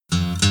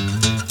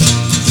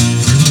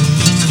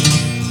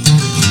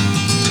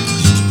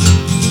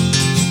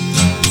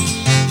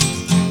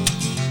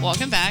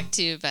back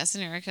to Bess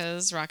and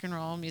Erica's Rock and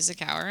Roll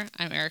Music Hour.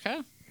 I'm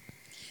Erica.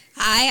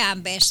 Hi,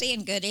 I'm Bessie,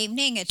 and good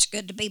evening. It's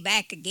good to be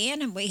back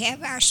again, and we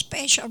have our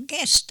special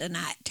guest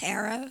tonight,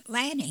 Tara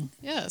Lanning.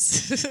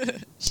 Yes,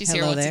 she's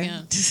here Hello once there.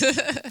 again.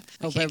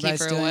 We Hope can't keep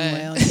everybody's her doing away.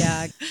 well.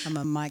 Yeah, I'm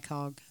a mic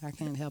hog. I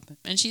can't help it.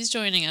 And she's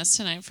joining us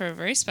tonight for a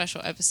very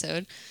special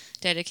episode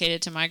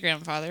dedicated to my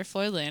grandfather,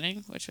 Floyd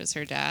Lanning, which was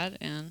her dad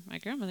and my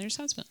grandmother's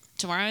husband.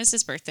 Tomorrow is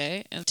his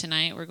birthday, and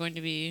tonight we're going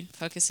to be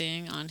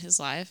focusing on his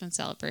life and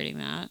celebrating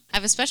that. I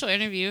have a special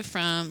interview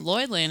from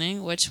Lloyd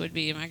Lanning, which would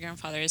be my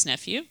grandfather's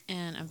nephew,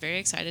 and I'm very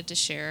excited to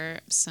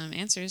share some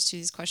answers to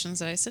these questions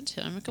that I sent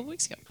to him a couple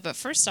weeks ago. But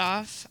first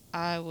off,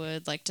 I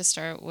would like to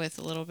start with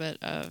a little bit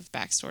of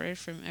backstory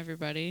from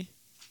everybody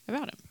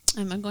about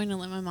him. I'm going to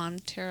let my mom,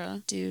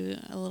 Tara, do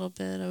a little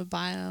bit of a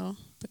bio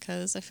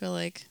because I feel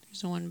like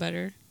there's no one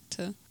better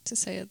to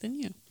say it than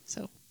you.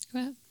 So, go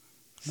ahead.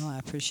 Well, I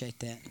appreciate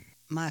that.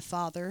 My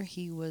father,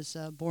 he was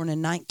born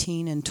in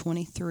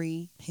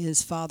 1923.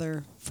 His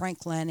father,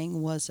 Frank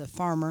Lanning, was a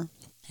farmer,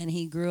 and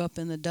he grew up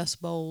in the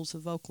Dust Bowls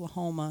of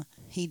Oklahoma.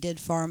 He did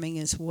farming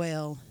as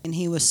well, and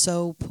he was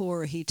so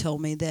poor, he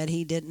told me, that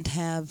he didn't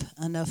have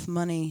enough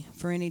money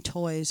for any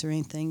toys or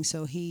anything,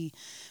 so he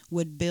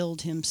would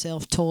build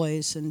himself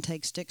toys and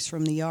take sticks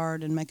from the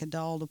yard and make a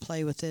doll to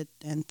play with it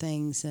and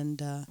things.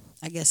 And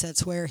I guess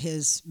that's where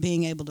his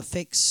being able to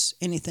fix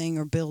anything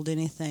or build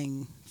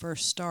anything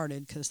first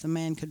started, because the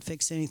man could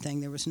fix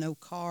anything. There was no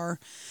car,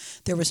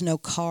 there was no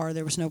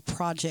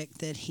project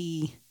that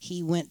he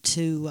went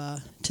to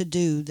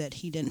do that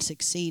he didn't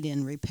succeed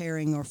in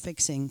repairing or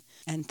fixing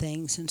and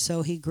things. And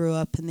so he grew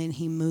up, and then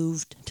he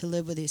moved to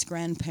live with his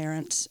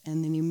grandparents,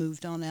 and then he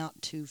moved on out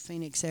to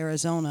Phoenix,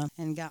 Arizona,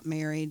 and got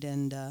married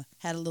and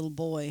had a little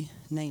boy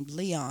named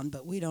Leon.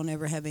 But we don't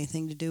ever have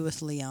anything to do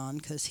with Leon,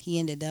 because he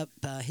ended up,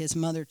 his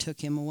mother took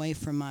him away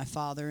from my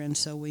father, and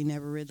so we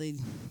never really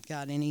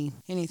got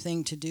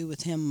anything to do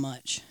with him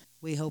much.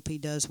 We hope he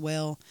does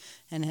well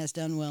and has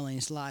done well in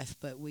his life,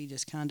 but we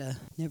just kind of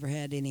never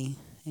had any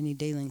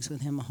dealings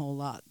with him a whole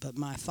lot. But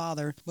my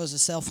father was a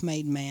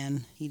self-made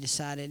man. He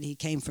decided he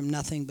came from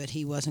nothing, but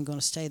he wasn't going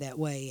to stay that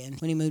way. And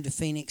when he moved to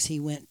Phoenix, he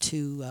went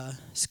to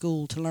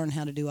school to learn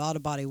how to do auto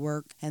body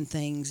work and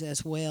things,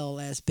 as well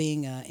as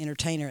being an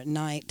entertainer at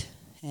night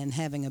and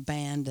having a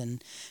band.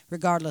 And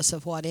regardless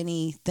of what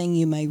anything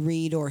you may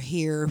read or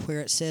hear where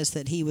it says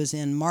that he was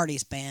in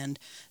Marty's band,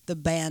 the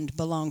band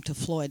belonged to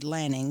Floyd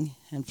Lanning,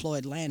 and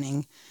Floyd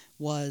Lanning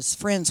was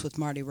friends with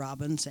Marty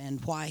Robbins.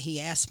 And why he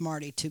asked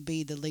Marty to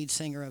be the lead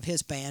singer of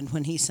his band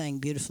when he sang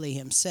beautifully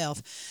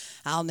himself,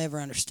 I'll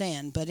never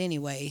understand. But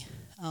anyway,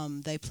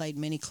 they played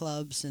many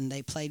clubs, and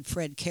they played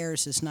Fred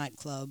Karras'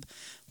 nightclub,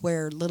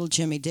 where little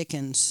Jimmy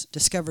Dickens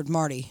discovered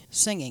Marty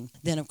singing.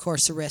 Then, of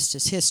course, the rest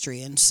is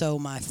history. And so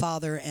my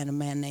father and a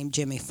man named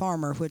Jimmy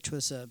Farmer, which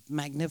was a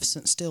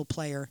magnificent steel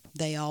player,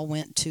 they all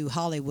went to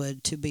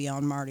Hollywood to be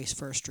on Marty's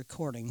first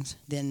recordings.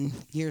 Then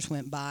years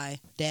went by.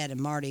 Dad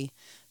and Marty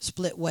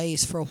split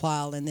ways for a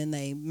while, and then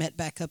they met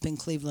back up in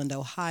Cleveland,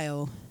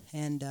 Ohio,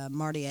 and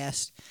Marty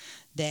asked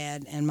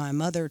Dad and my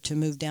mother to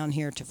move down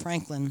here to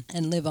Franklin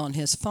and live on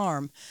his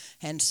farm.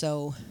 And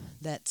so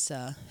that's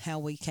how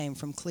we came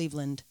from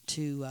Cleveland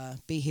to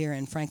be here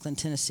in Franklin,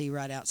 Tennessee,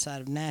 right outside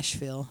of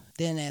Nashville.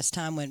 Then as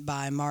time went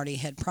by, Marty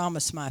had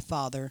promised my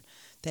father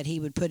that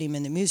he would put him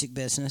in the music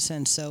business,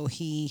 and so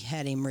he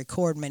had him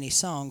record many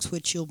songs,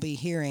 which you'll be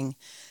hearing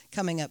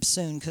coming up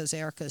soon, because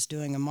Erica's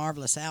doing a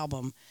marvelous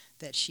album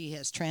that she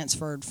has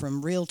transferred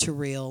from reel to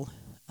reel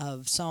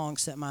of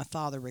songs that my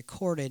father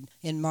recorded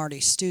in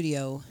Marty's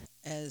studio.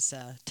 As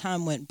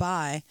time went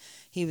by,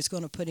 he was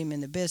going to put him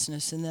in the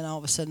business, and then all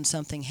of a sudden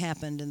something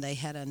happened, and they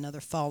had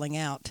another falling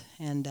out,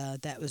 and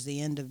that was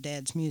the end of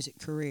Dad's music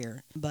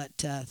career. But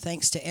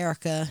thanks to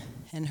Erica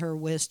and her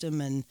wisdom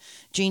and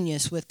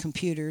genius with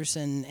computers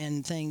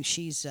and things,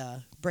 she's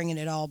bringing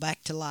it all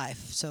back to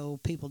life so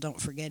people don't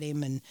forget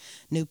him and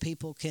new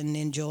people can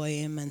enjoy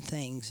him and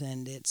things.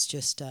 And it's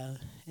just,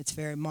 it's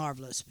very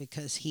marvelous,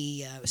 because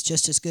he was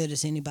just as good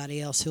as anybody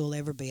else who will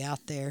ever be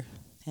out there.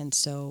 And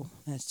so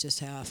that's just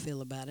how I feel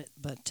about it.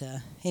 But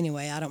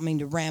anyway, I don't mean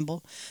to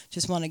ramble.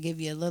 Just want to give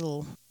you a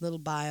little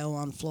bio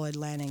on Floyd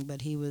Lanning.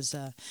 But he was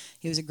a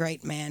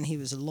great man. He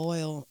was a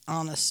loyal,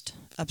 honest,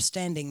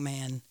 upstanding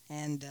man,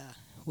 and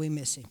we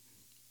miss him.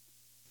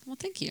 Well,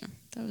 thank you.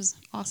 That was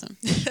awesome.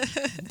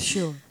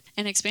 Sure.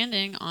 And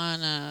expanding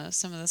on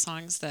some of the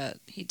songs that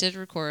he did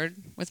record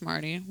with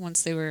Marty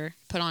once they were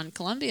put on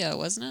Columbia,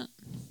 wasn't it?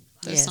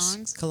 Those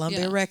songs?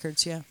 Columbia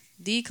Records, yeah.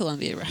 The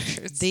Columbia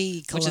Records.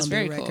 The which is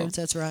very Columbia Records,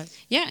 cool. That's right.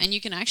 Yeah, and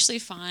you can actually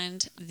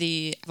find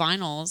the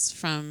vinyls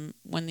from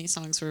when these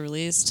songs were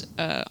released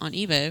on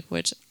eBay,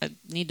 which I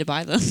need to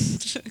buy them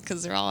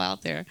because they're all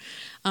out there.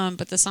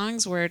 But the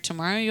songs were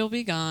Tomorrow You'll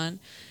Be Gone,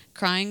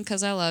 Crying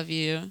 'Cause I Love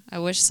You, I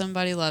Wish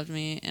Somebody Loved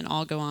Me, and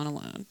I'll Go On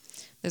Alone.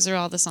 Those are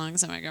all the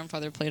songs that my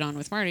grandfather played on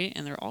with Marty,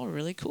 and they're all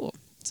really cool.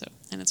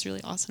 And it's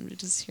really awesome to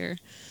just hear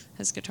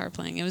his guitar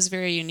playing. It was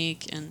very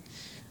unique, and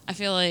I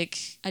feel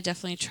like I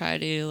definitely try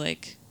to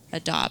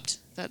adopt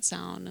that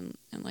sound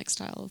and like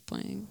style of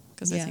playing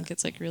because I Yeah. think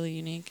it's like really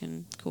unique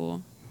and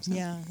cool. So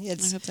Yeah, I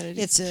hope that I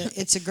do.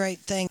 it's a great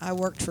thing. I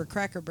worked for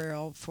Cracker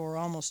Barrel for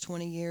almost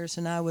 20 years,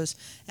 and I was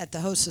at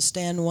the hostess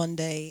stand one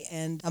day,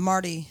 and a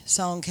Marty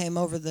song came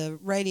over the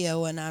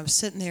radio, and I was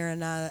sitting there,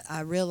 and I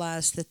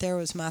realized that there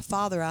was my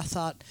father. I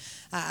thought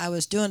I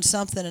was doing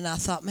something, and I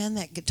thought, man,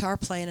 that guitar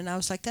playing, and I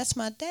was like, that's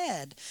my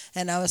dad,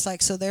 and I was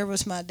like, so there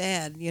was my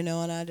dad, you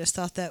know, and I just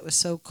thought that was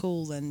so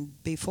cool.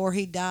 And before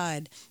he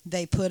died,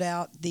 they put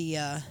out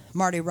the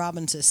Marty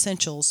Robbins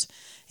Essentials,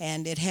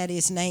 and it had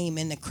his name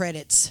in the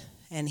credits.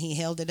 And he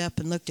held it up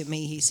and looked at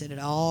me. He said, it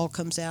all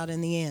comes out in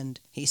the end.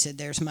 He said,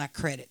 there's my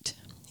credit.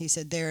 He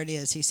said, there it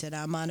is. He said,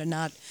 I might have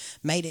not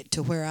made it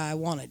to where I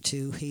wanted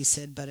to. He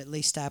said, but at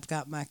least I've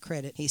got my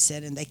credit. He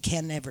said, and they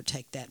can never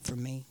take that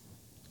from me.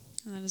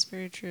 That is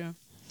very true.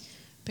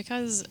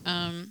 Because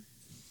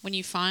when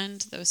you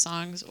find those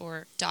songs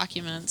or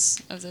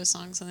documents of those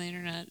songs on the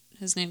internet,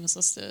 his name is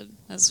listed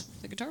as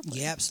the guitar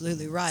player. You're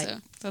absolutely right. So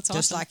that's awesome.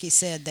 Just like he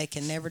said, they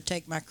can never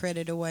take my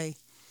credit away.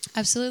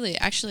 Absolutely.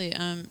 Actually,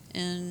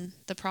 in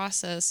the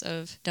process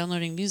of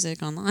downloading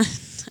music online,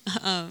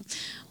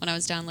 when I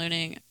was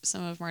downloading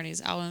some of Marty's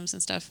albums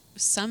and stuff,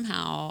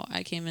 somehow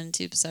I came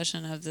into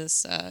possession of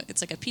this,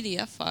 it's like a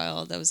PDF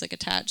file that was like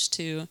attached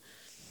to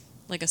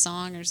like a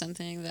song or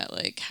something that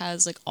like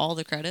has like all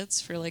the credits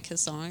for like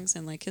his songs,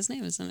 and like his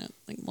name is in it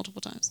like multiple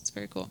times. It's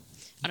very cool.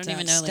 I don't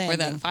even know like where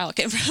that file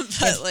came from,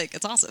 but like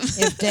it's awesome.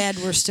 If Dad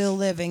were still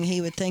living, he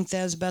would think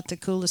that was about the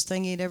coolest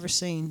thing he'd ever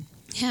seen.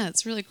 Yeah,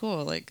 it's really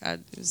cool. Like Yeah,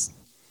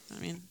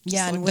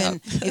 and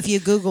if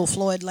you Google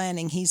Floyd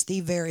Lanning, he's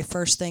the very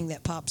first thing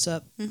that pops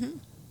up. Mm-hmm.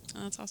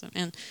 Oh, that's awesome.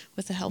 And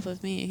with the help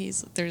of me,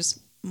 there's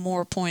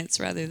more points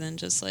rather than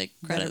just like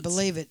credits. Better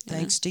believe it.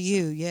 Thanks to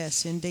you.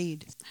 Yes,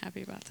 indeed.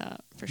 Happy about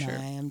that for sure.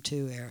 I am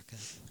too, Erica.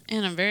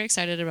 And I'm very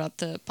excited about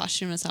the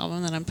posthumous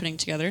album that I'm putting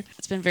together.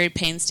 It's been very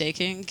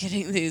painstaking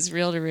getting these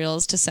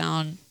reel-to-reels to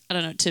sound, I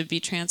don't know, to be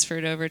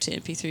transferred over to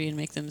MP3 and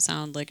make them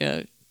sound like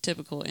a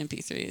typical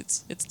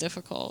MP3. It's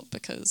difficult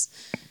because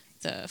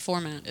the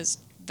format is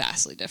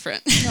vastly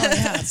different. Oh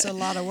yeah, it's a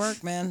lot of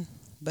work, man.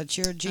 But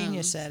you're a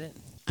genius at it.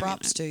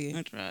 Props to you.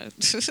 I tried.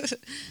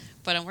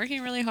 But I'm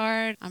working really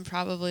hard. I'm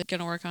probably going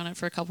to work on it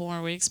for a couple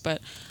more weeks,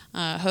 but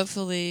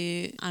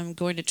hopefully I'm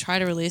going to try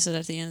to release it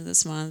at the end of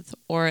this month,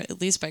 or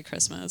at least by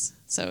Christmas.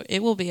 So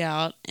it will be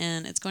out,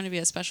 and it's going to be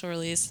a special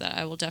release that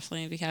I will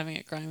definitely be having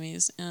at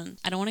Grimey's. And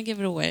I don't want to give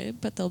it away,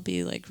 but there'll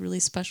be like really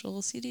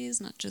special CDs,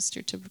 not just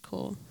your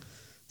typical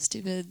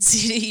stupid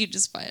CD you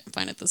just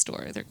find at the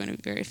store. They're going to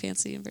be very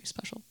fancy and very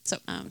special. So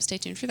stay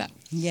tuned for that.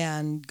 Yeah,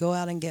 and go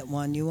out and get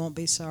one. You won't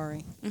be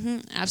sorry.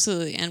 Mm-hmm,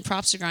 absolutely. And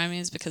props to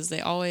Grimey's because they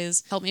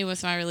always help me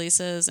with my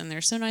releases, and they're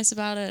so nice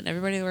about it. And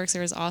everybody that works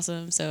there is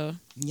awesome. So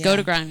go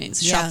to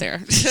Grimey's. Shop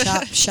there.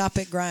 shop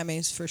at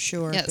Grimey's for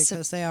sure, because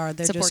they're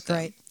just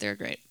great. Them. They're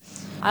great.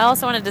 I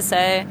also wanted to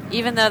say,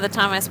 even though the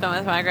time I spent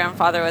with my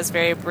grandfather was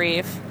very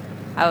brief,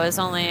 I was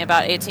only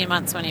about 18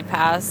 months when he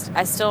passed,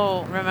 I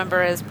still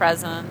remember his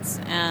presence,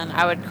 and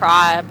I would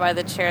cry by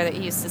the chair that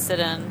he used to sit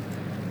in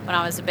when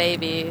I was a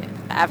baby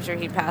after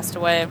he passed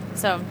away.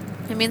 So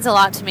it means a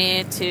lot to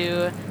me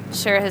to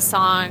share his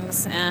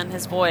songs and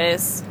his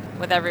voice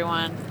with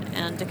everyone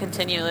and to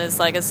continue his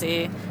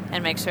legacy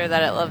and make sure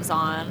that it lives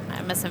on.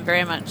 I miss him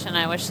very much, and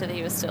I wish that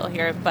he was still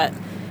here, but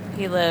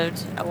he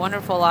lived a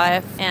wonderful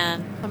life,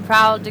 and I'm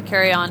proud to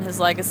carry on his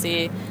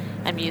legacy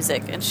and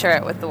music and share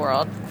it with the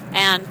world.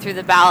 And through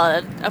the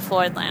ballad of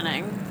Floyd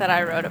Lanning that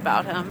I wrote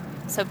about him.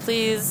 So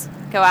please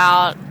go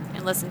out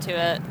and listen to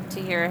it to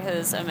hear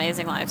his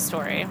amazing life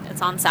story.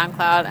 It's on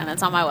SoundCloud and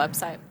it's on my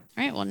website.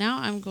 All right, well, now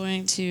I'm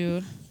going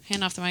to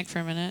hand off the mic for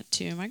a minute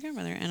to my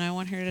grandmother, and I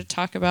want her to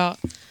talk about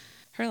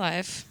her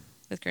life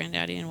with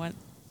Granddaddy and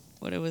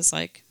what it was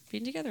like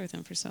being together with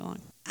him for so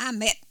long. I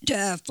met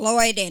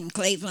Floyd in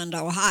Cleveland,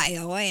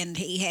 Ohio, and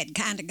he had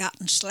kind of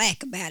gotten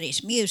slack about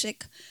his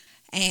music.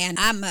 And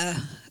I'm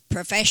a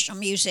professional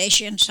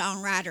musician,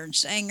 songwriter, and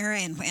singer,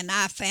 and when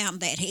I found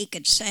that he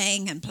could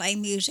sing and play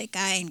music,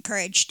 I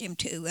encouraged him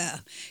to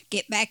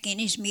get back in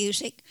his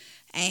music.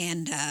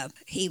 And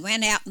he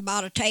went out and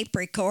bought a tape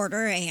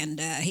recorder, and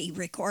he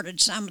recorded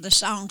some of the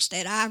songs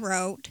that I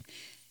wrote.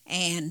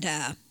 And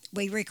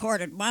we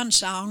recorded one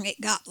song.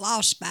 It got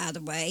lost, by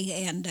the way,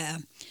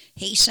 and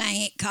he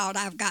sang it called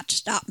I've Got to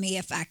Stop Me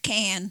If I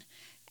Can,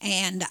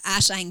 and I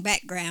sang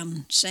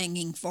background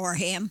singing for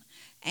him.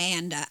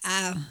 And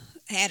I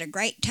had a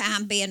great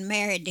time being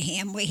married to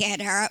him. We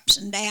had our ups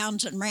and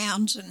downs and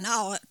rounds and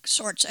all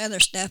sorts of other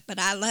stuff, but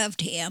I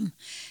loved him.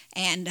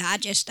 And I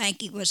just think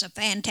he was a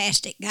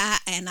fantastic guy,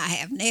 and I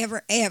have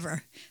never,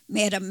 ever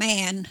met a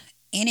man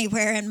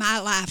anywhere in my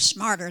life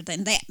smarter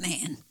than that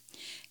man.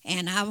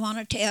 And I want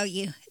to tell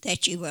you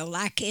that you will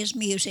like his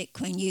music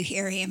when you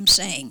hear him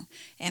sing.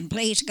 And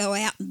please go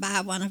out and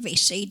buy one of his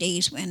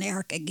CDs when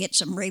Erica gets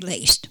them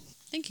released.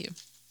 Thank you.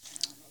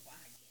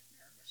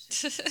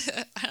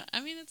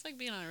 I mean, it's like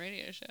being on a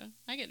radio show.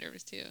 I get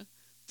nervous too.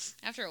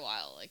 After a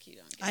while, like you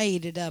don't. I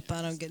eat it up.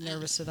 I don't get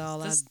nervous at all.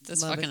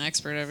 This fucking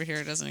expert over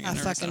here doesn't get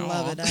nervous at all. I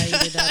fucking love it.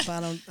 I eat it up.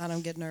 I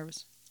don't get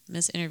nervous.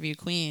 Miss Interview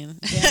Queen.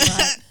 Yeah,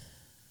 right.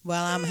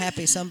 Well, I'm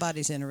happy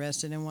somebody's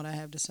interested in what I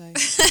have to say.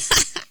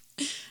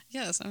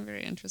 Yes, I'm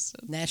very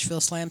interested.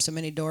 Nashville slammed so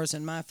many doors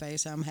in my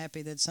face. I'm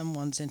happy that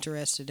someone's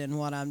interested in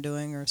what I'm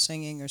doing or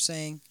singing or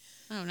saying.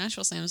 Oh,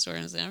 Nashville slams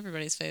doors in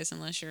everybody's face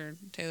unless you're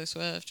Taylor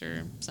Swift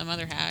or some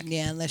other hack.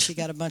 Yeah, unless you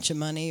got a bunch of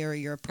money or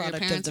you're a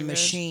product of parents the are rich.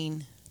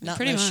 machine.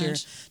 Pretty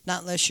much.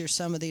 Not unless you're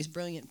some of these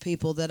brilliant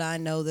people that I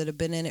know that have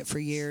been in it for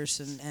years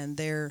and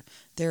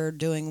they're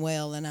doing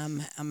well, and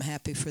I'm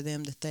happy for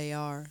them that they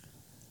are.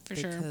 For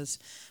sure. Because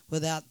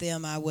without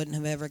them, I wouldn't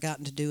have ever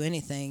gotten to do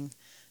anything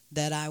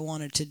that I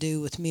wanted to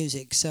do with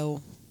music.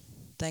 So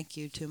thank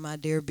you to my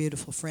dear,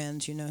 beautiful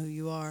friends. You know who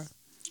you are.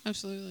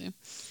 Absolutely.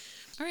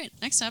 All right,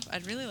 next up,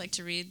 I'd really like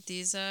to read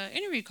these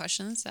interview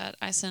questions that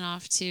I sent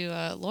off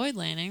to Lloyd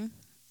Lanning,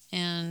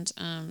 and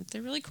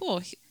they're really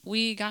cool.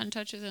 We got in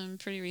touch with him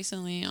pretty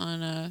recently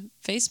on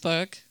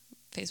Facebook.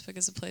 Facebook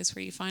is a place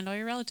where you find all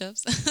your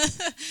relatives.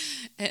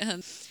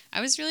 And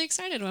I was really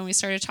excited when we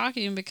started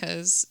talking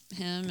because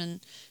him and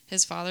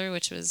his father,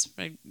 which was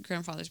my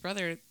grandfather's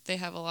brother, they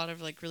have a lot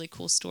of like really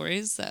cool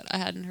stories that I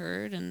hadn't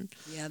heard. And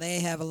Yeah,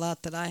 they have a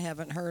lot that I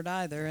haven't heard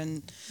either,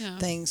 and yeah.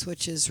 things,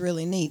 which is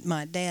really neat.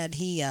 My dad,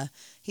 he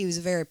was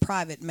a very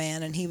private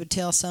man, and he would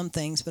tell some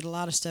things, but a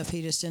lot of stuff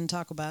he just didn't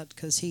talk about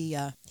because he's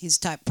the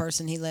type of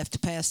person, he left the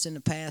past in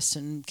the past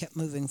and kept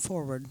moving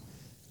forward.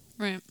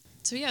 Right.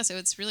 So yeah, so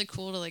it's really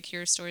cool to like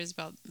hear stories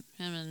about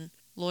him and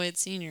Lloyd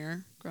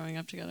Sr. growing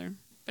up together.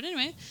 But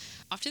anyway,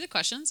 off to the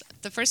questions.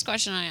 The first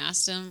question I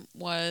asked him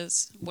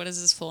was, what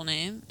is his full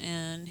name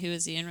and who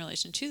is he in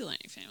relation to the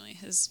Lanning family?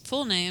 His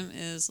full name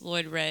is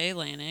Lloyd Ray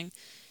Lanning,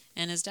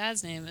 and his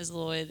dad's name is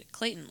Lloyd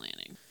Clayton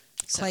Lanning.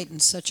 So,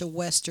 Clayton's such a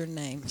Western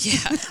name.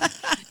 yeah,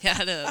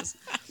 yeah, it is.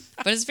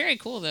 But it's very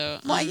cool, though.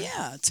 Why,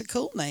 yeah, it's a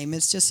cool name.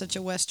 It's just such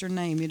a Western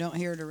name. You don't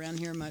hear it around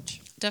here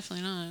much.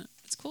 Definitely not.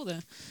 It's cool, though.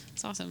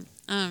 It's awesome.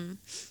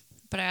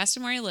 But I asked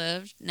him where he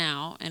lived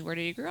now and where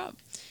did he grow up.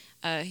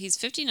 He's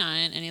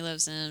 59, and he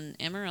lives in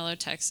Amarillo,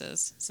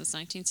 Texas, since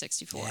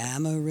 1964.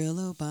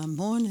 Amarillo by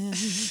morning.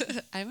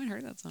 I haven't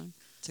heard that song.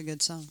 It's a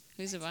good song.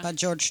 Who's it by? By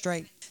George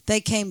Strait.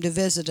 They came to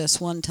visit us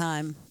one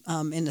time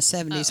in the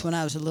 70s when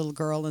I was a little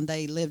girl, and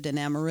they lived in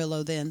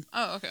Amarillo then.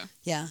 Oh, okay.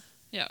 Yeah.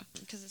 Yeah,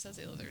 because it says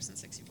they lived there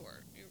since 64.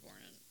 You were born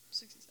in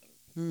 67.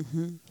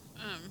 Mm-hmm.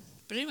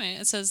 But anyway,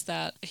 it says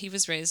that he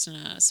was raised in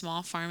a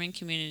small farming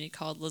community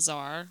called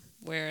Lazar,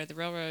 where the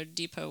railroad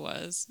depot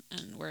was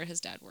and where his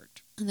dad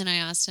worked. And then I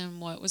asked him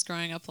what was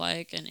growing up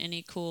like and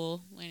any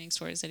cool Lanning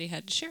stories that he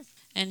had to share.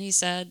 And he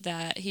said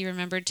that he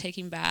remembered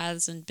taking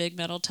baths in big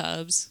metal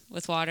tubs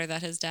with water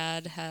that his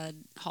dad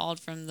had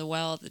hauled from the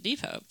well at the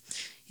depot.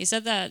 He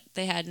said that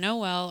they had no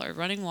well or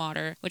running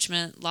water, which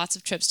meant lots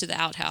of trips to the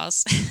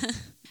outhouse.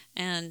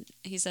 And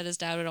he said his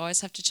dad would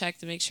always have to check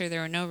to make sure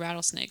there were no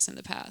rattlesnakes in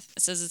the path.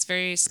 It says it's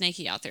very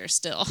snaky out there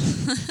still.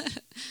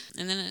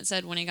 And then it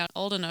said when he got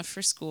old enough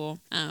for school,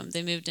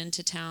 they moved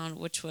into town,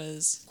 which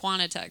was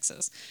Quanah,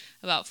 Texas,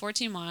 about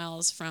 14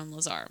 miles from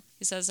Lazar.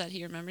 He says that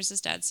he remembers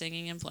his dad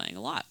singing and playing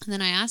a lot. And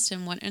then I asked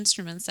him what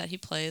instruments that he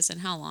plays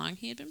and how long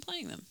he had been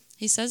playing them.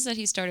 He says that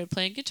he started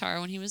playing guitar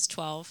when he was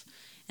 12,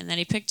 and that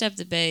he picked up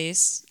the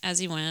bass as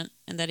he went,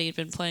 and that he had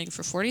been playing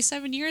for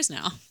 47 years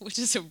now, which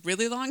is a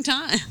really long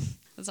time.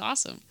 That's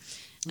awesome.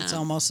 It's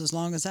almost as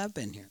long as I've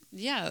been here.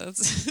 Yeah,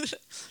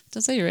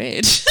 don't say your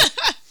age.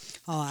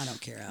 Oh, I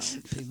don't care how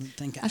old people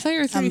think I thought you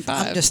were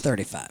 35. I'm just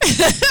 35.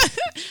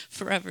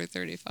 Forever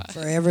 35.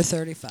 Forever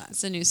 35.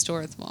 It's a new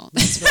store at the mall.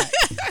 That's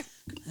right.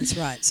 That's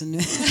right. It's a new.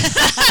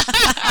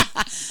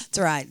 That's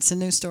right. It's a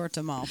new store at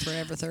the mall.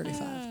 Forever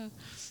 35.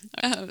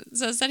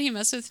 So it said he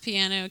messed with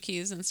piano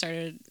keys and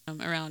started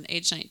around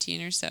age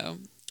 19 or so,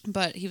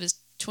 but he was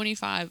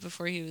 25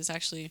 before he was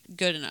actually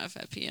good enough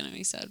at piano,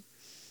 he said.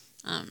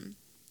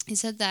 He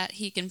said that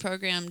he can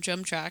program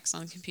drum tracks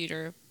on the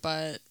computer,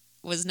 but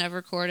was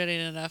never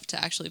coordinated enough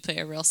to actually play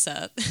a real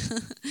set.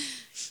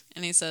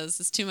 And he says,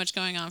 there's too much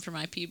going on for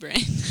my pea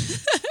brain.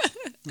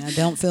 I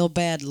don't feel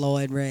bad,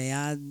 Lloyd Ray.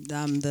 I'm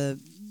the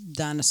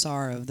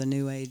dinosaur of the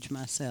new age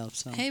myself.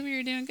 So. Hey, but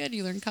you're doing good.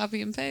 You learned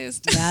copy and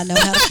paste. Yeah, I know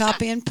how to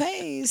copy and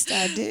paste.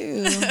 I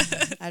do.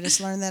 I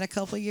just learned that a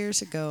couple of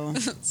years ago.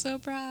 So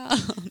proud.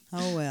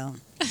 Oh, well.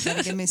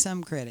 Gotta give me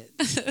some credit.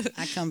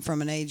 I come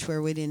from an age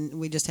where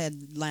we just had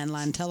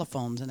landline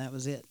telephones, and that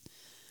was it.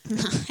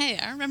 Hey,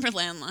 I remember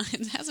landlines.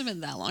 It hasn't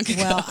been that long ago.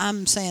 Well,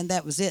 I'm saying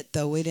that was it,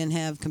 though. We didn't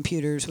have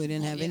computers. We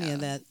didn't have any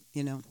of that,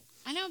 you know.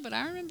 I know, but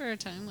I remember a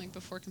time like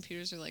before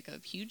computers were like a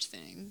huge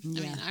thing. Yeah.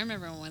 I mean, I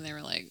remember when they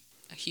were like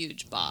a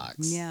huge box.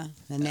 Yeah,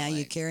 and now you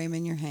like, carry them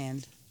in your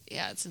hand.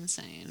 Yeah, it's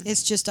insane.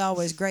 It's just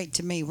always great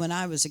to me. When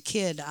I was a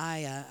kid,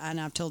 and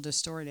I've told this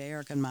story to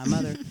Eric and my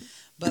mother,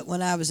 but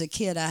when I was a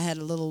kid, I had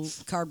a little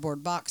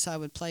cardboard box I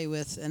would play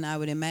with, and I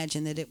would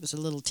imagine that it was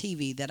a little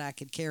TV that I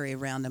could carry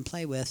around and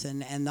play with,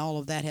 and all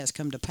of that has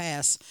come to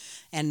pass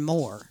and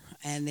more.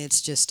 And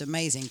it's just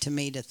amazing to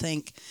me to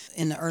think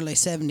in the early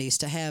 70s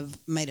to have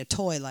made a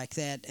toy like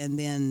that, and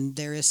then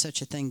there is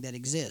such a thing that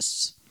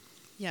exists.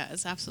 Yeah,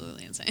 it's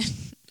absolutely insane.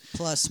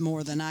 Plus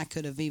more than I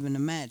could have even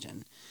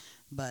imagined.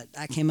 But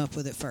I came up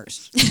with it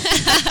first.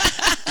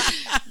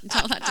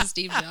 Tell that to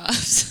Steve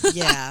Jobs.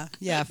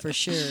 Yeah, for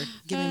sure.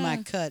 Give me my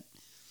cut.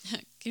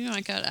 Give me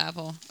my cut,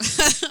 Apple.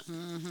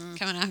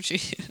 Coming after you.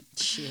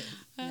 Shit.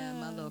 Yeah,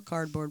 my little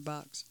cardboard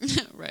box.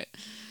 Right.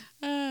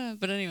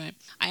 But anyway,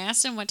 I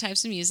asked him what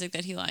types of music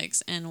that he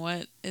likes and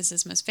what is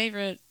his most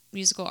favorite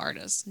musical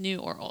artist, new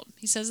or old.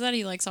 He says that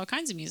he likes all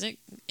kinds of music,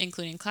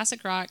 including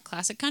classic rock,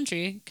 classic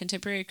country,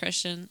 contemporary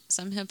Christian,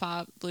 some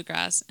hip-hop,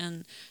 bluegrass,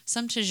 and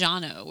some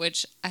Tejano,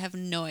 which I have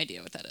no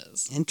idea what that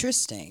is.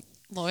 Interesting.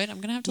 Lloyd, I'm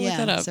going to have to look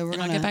that up,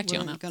 and I'll get back to you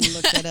on that. We're going to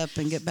look that up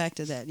and get back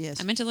to that, yes.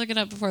 I meant to look it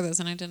up before this,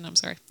 and I didn't. I'm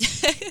sorry.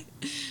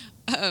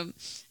 And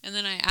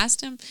then I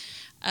asked him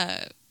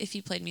if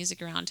he played music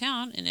around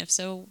town, and if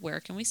so, where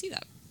can we see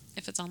that,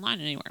 if it's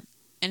online anywhere.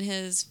 And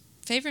his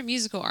favorite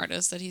musical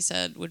artist that he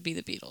said would be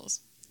the Beatles.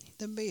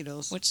 The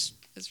Beatles. Which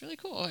is really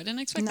cool. I didn't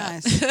expect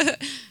nice.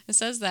 that. It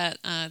says that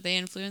they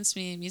influenced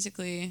me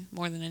musically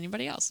more than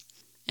anybody else.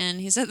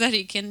 And he said that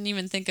he can't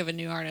even think of a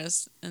new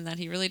artist and that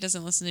he really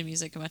doesn't listen to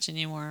music much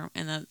anymore,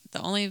 and that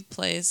the only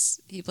place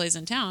he plays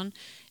in town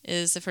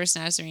is the First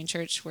Nazarene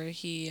Church, where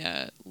he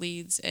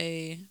leads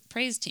a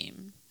praise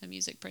team, a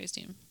music praise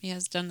team. He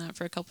has done that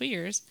for a couple of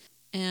years,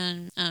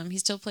 and he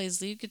still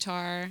plays lead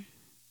guitar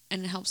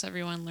and helps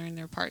everyone learn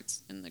their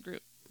parts in the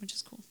group, which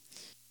is cool.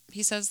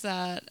 He says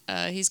that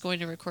he's going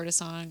to record a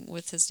song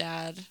with his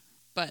dad,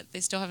 but they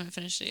still haven't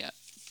finished it yet.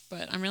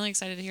 But I'm really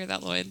excited to hear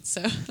that, Lloyd.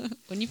 So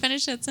when you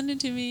finish it, send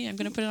it to me. I'm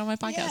going to put it on my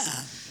podcast.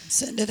 Yeah,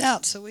 send it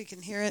out so we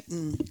can hear it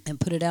and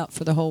put it out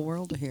for the whole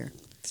world to hear.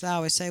 So I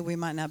always say we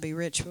might not be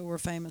rich, but we're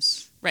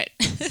famous. Right.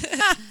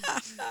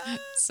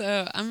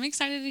 So I'm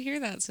excited to hear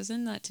that. So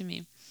send that to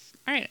me.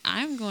 All right.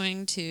 I'm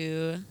going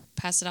to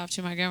pass it off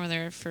to my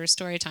grandmother for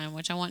story time,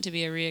 which I want to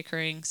be a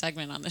reoccurring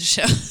segment on this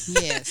show.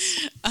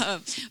 Yes.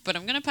 But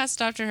I'm going to pass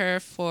it off to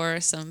her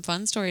for some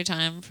fun story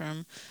time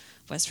from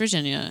West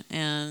Virginia,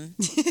 and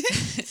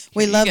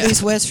we love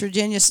these West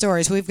Virginia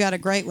stories. We've got a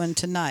great one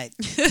tonight.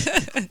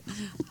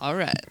 All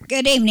right.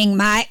 Good evening,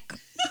 Mike.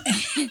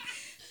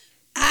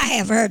 I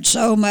have heard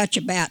so much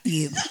about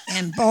you,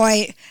 and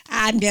boy,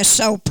 I'm just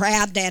so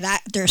proud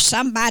that there's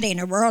somebody in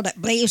the world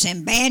that believes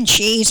in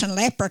banshees and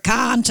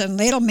leprechauns and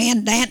little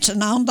men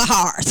dancing on the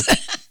hearth.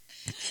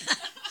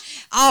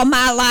 All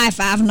my life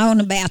I've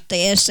known about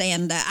this,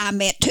 and I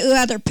met two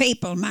other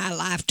people in my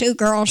life, two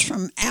girls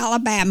from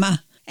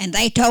Alabama. And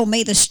they told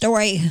me the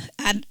story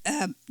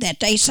that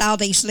they saw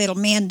these little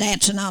men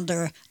dancing on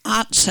their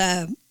aunt's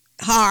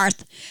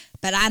hearth,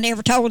 but I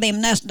never told them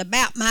nothing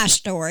about my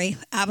story.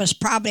 I was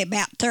probably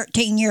about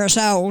 13 years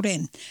old,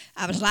 and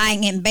I was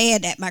lying in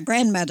bed at my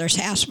grandmother's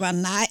house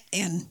one night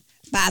and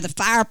by the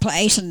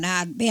fireplace, and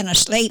I'd been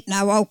asleep, and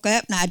I woke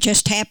up, and I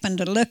just happened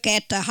to look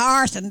at the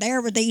hearth, and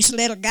there were these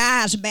little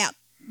guys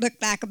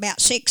looked like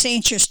about 6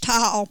 inches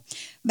tall,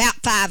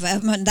 about 5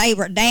 of them, and they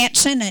were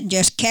dancing and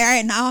just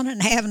carrying on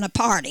and having a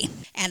party.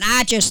 And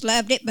I just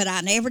loved it, but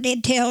I never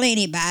did tell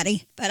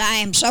anybody. But I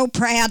am so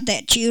proud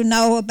that you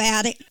know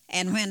about it.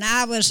 And when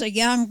I was a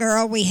young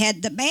girl, we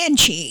had the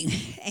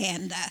banshee,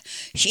 and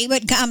she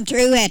would come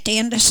through at the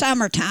end of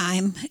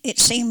summertime. It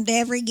seemed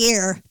every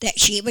year that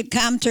she would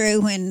come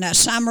through when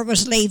summer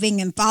was leaving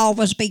and fall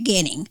was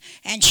beginning,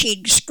 and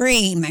she'd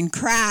scream and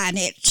cry, and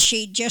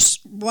she'd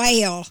just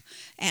wail.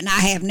 And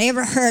I have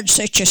never heard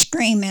such a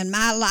scream in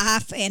my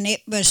life, and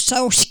it was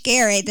so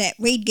scary that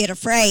we'd get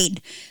afraid.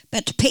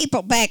 But the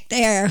people back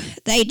there,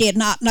 they did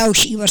not know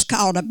she was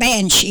called a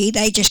banshee.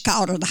 They just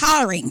called her the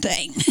hollering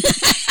thing.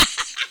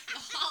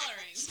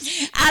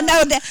 I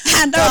know that.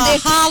 The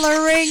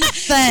hollering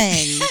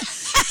thing.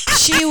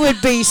 She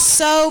would be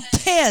so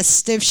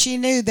pissed if she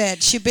knew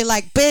that. She'd be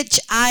like, "Bitch,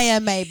 I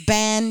am a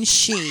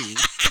banshee."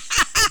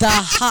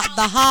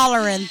 The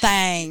hollering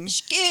thing.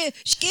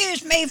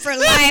 Excuse me for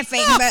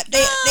laughing, but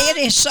it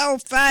is so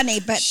funny.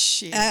 But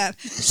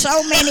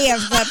so many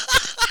of the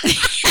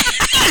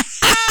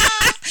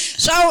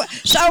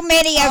so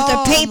many of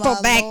the people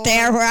back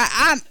there where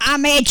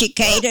I'm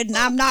educated, and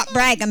I'm not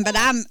bragging, but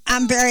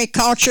I'm very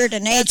cultured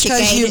and educated.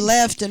 That's because you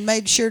left and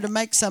made sure to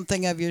make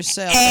something of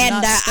yourself.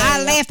 And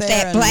I left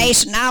that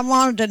place, and I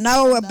wanted to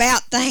know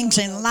about things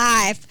in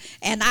life,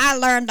 and I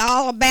learned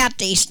all about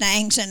these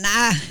things, and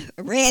I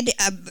read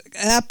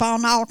up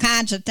on all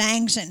kinds of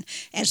things, and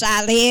as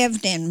I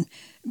lived and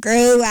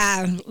grew,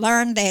 I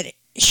learned that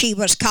she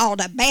was called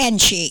a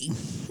banshee.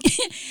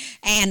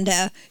 And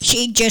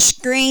she'd just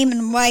scream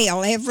and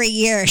wail every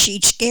year.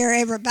 She'd scare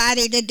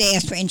everybody to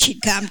death when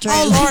she'd come through.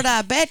 Oh, Lord,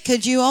 I bet.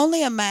 Could you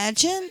only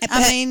imagine?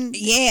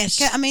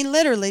 Yes. I mean,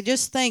 literally,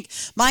 just think.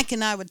 Mike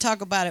and I would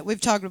talk about it. We've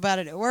talked about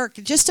it at work.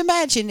 Just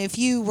imagine if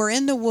you were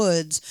in the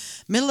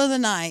woods, middle of the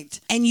night,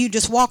 and you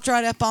just walked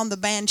right up on the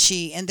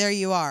banshee, and there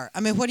you are. I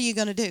mean, what are you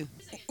going to do?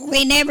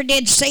 We never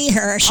did see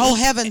her. Oh,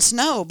 heavens,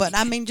 no. But,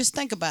 I mean, just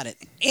think about it.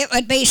 It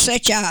would be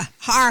such a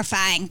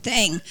horrifying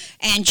thing.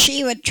 And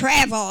she would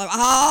travel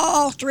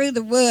all through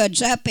the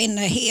woods up in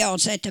the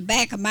hills at the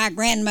back of my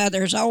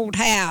grandmother's old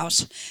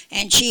house.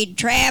 And she'd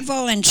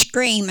travel and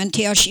scream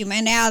until she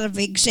went out of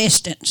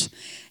existence.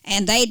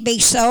 and they'd be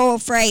so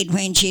afraid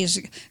when she's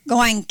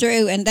going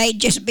through, and they'd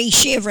just be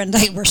shivering.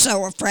 They were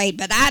so afraid,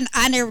 but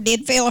I never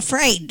did feel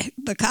afraid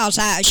because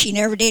she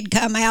never did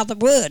come out of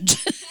the woods.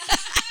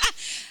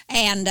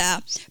 And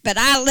but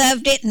I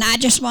loved it, and I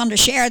just wanted to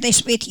share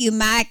this with you,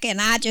 Mike. And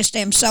I just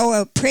am so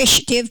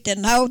appreciative to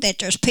know that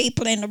there's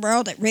people in the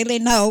world that really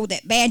know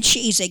that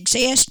banshees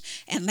exist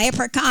and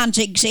leprechauns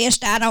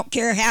exist. I don't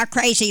care how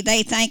crazy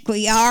they think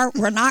we are.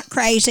 We're not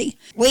crazy.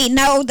 We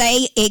know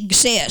they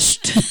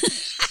exist.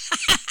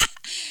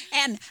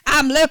 And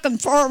I'm looking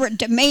forward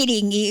to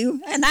meeting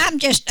you. And I'm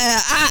just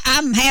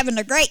I'm having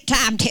a great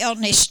time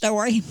telling this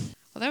story.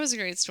 Well, that was a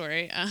great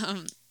story.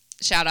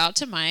 Shout out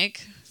to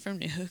Mike from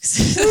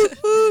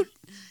Nukes.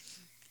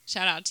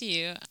 Shout out to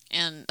you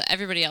and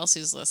everybody else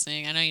who's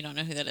listening. I know you don't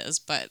know who that is,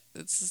 but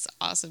it's this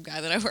awesome guy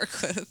that I work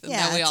with. And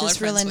that we all it's are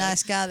this really friends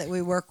nice guy that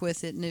we work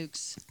with at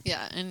Nukes.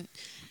 Yeah, and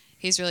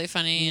he's really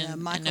funny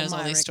and knows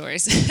all these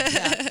stories.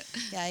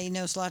 Yeah, he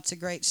knows lots of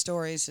great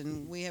stories,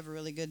 and we have a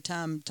really good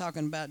time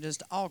talking about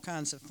just all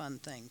kinds of fun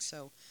things.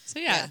 So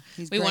yeah,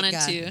 he's a we great wanted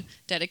guy. to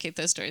dedicate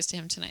those stories to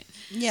him tonight.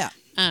 Yeah.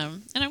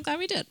 And I'm glad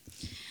we did.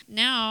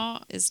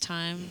 Now is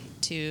time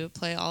to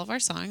play all of our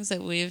songs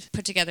that we've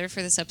put together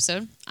for this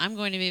episode. I'm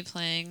going to be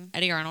playing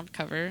Eddie Arnold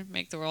cover,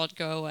 Make the World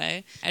Go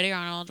Away. Eddie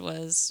Arnold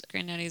was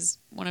Granddaddy's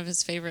one of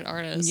his favorite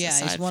artists. Yeah,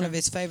 he's one of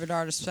his favorite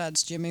artists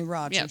besides Jimmy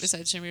Rogers. Yeah,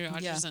 besides Jimmy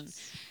Rogers. Yeah.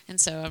 And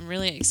so I'm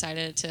really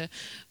excited to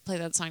play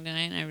that song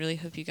tonight, and I really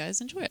hope you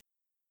guys enjoy it.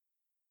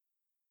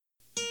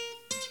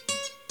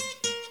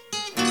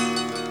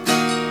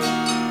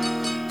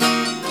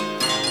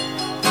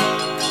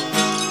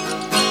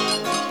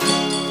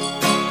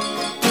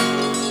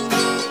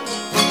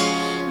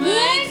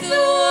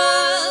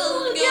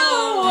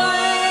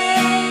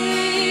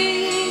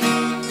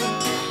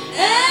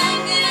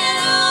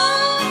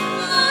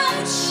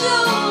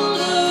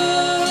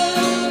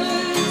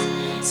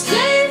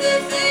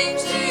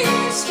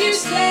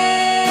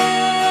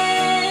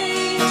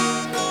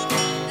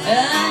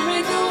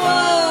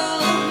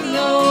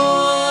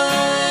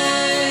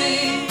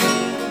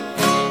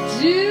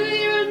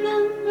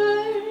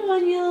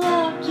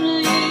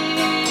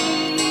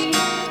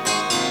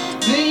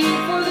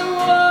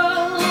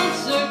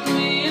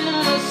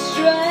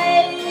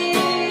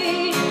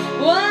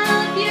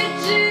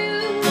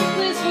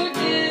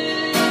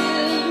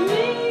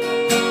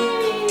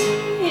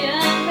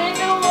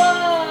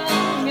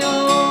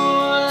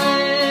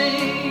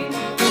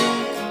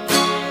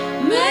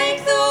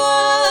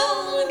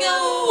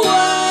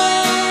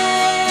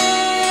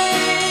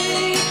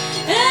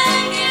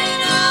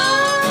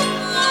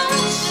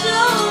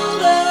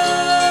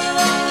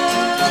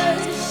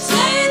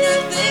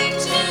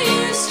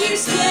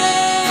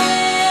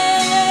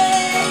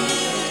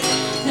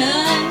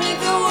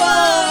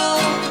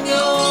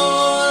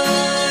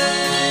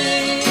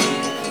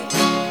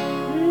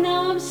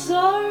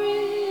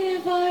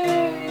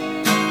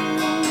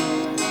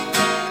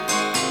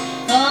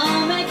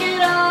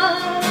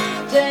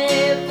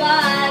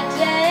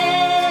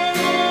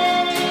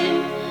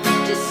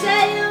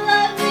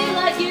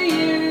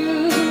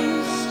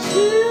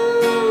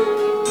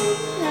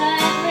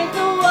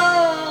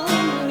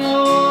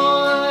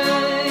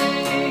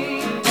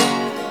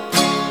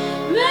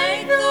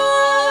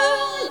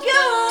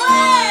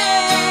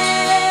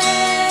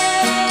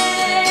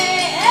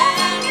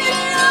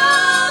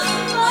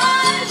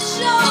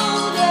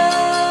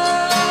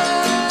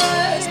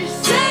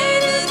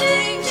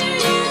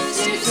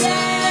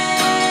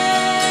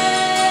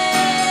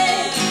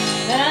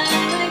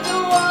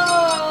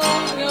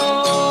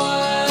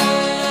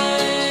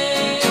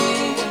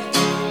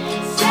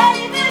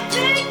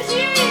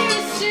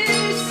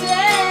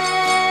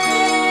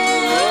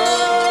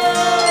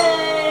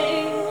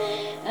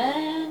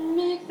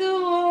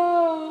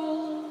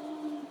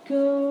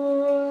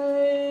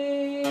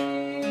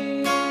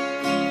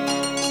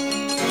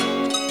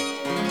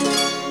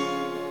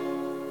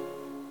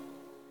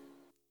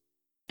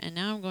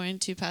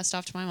 To pass it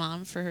off to my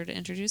mom for her to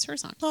introduce her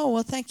song. Oh,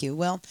 well, thank you.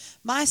 Well,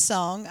 my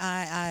song,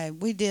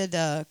 we did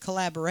a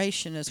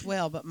collaboration as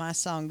well, but my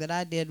song that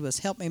I did was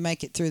Help Me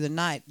Make It Through the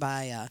Night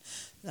by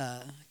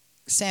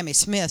Sammy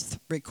Smith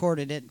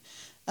recorded it.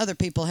 Other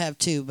people have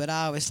too, but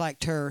I always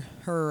liked her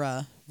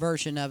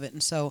version of it,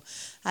 and so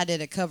I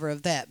did a cover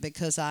of that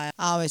because I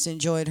always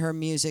enjoyed her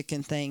music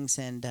and things,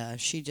 and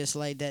she just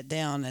laid that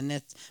down,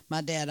 and my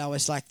dad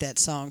always liked that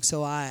song,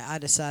 so I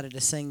decided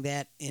to sing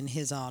that in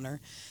his honor.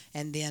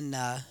 And then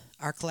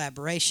our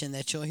collaboration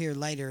that you'll hear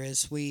later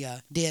is we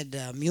did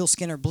Mule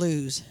Skinner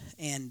Blues,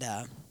 and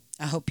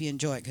I hope you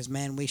enjoy it because,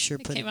 man, we sure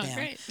put it down.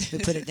 Great. We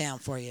put it down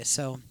for you,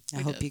 so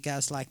I hope did. you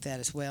guys like that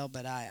as well,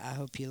 but I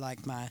hope you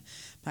like my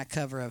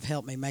cover of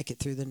Help Me Make It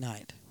Through the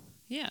Night.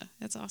 Yeah,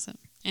 that's awesome.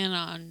 And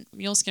on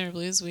Mule Skinner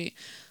Blues, we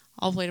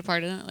all played a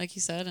part in it, like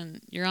you said,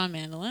 and you're on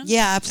mandolin.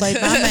 Yeah, I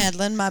played my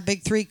mandolin, my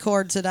big 3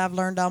 chords that I've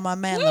learned on my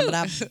mandolin, but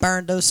I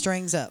burned those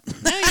strings up.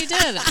 No, you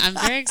did. I'm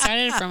very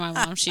excited for my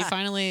mom. She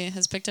finally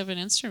has picked up an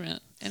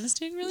instrument. and is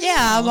doing really Yeah,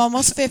 well. I'm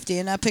almost 50,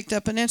 and I picked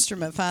up an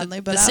instrument finally.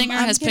 But the singer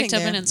I'm has getting picked up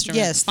there. an instrument.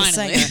 Yes,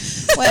 finally. the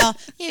singer. Well,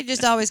 you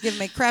just always give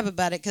me crap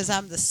about it because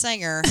I'm the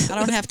singer. I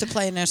don't have to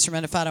play an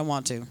instrument if I don't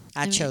want to.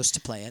 I chose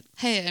to play it.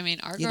 Hey, I mean,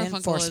 our You didn't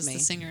Garfunkel force is me. the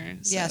singer.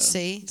 So Yeah,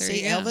 see there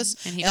you go.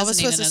 Elvis. And he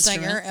Elvis doesn't was need a an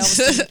singer.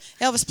 instrument.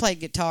 Elvis played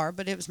guitar,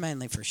 but it was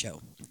mainly for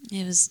show.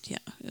 It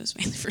was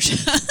mainly for sure.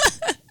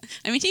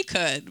 I mean, he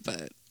could,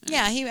 but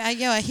Yeah, he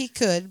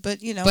could, but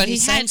but he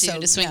sang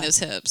had to swing yeah. those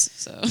hips.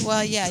 So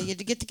Well, yeah, you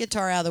to get the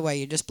guitar out of the way,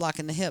 you're just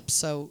blocking the hips.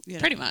 So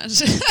pretty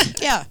much.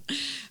 Yeah,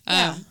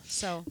 yeah.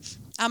 So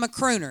I'm a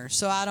crooner,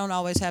 so I don't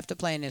always have to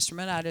play an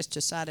instrument. I just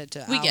decided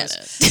to. We I get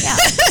always- it. Yeah,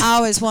 I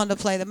always wanted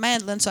to play the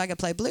mandolin so I could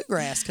play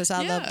bluegrass because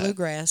I love Yeah.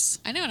 bluegrass.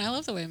 I know, and I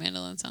love the way a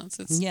mandolin sounds.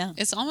 Yeah.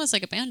 It's almost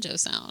like a banjo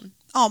sound.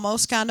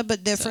 Almost, kind of,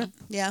 but different.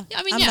 Yeah. Yeah,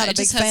 I mean, I'm yeah, not it a big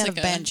just has fan like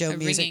of banjo a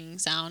music. ringing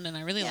sound, and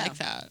I really Yeah. like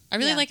that. I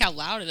really Yeah. like how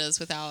loud it is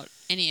without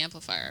any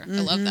amplifier. I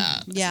love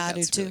that. Yeah, I think do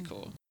that's too. Really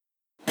cool.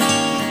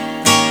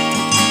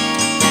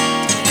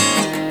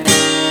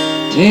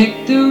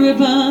 Take the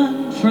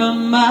ribbon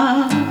from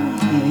my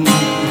hand,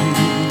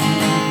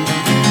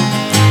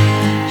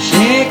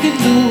 shake it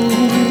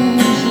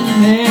loose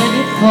and let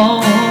it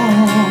fall.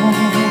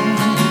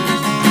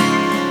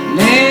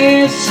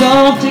 Lay it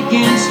soft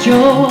against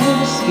your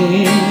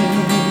skin,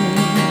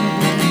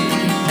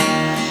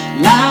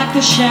 like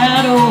the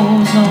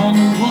shadows on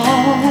the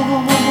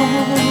wall.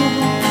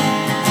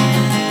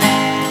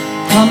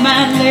 Come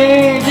and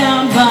lay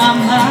down by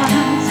my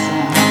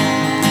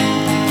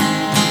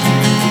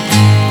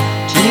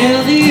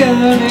till the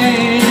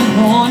early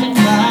morning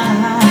light.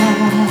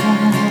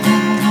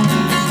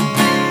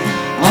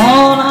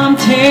 All I'm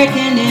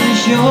taking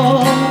is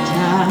your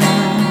time.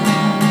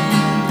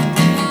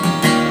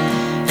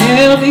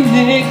 Help me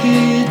make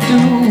it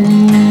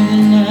through the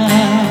night.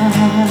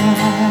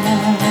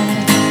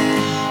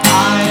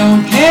 I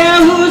don't care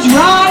who's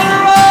right or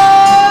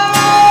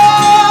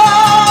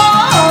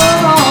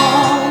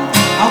wrong.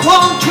 I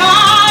won't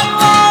try to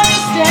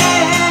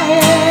understand.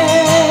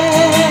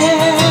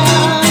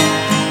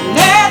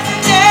 Let the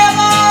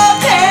devil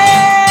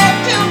take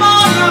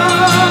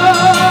tomorrow,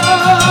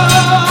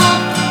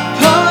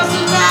 'cause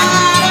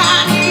tonight I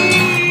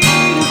need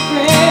a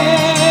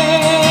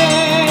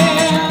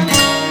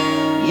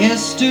friend.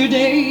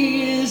 Yesterday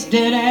is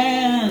dead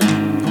and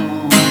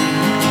gone,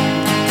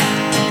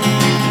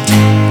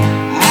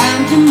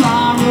 and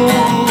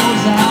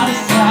tomorrow's out of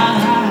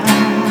sight.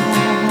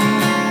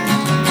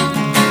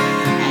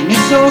 And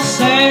it's so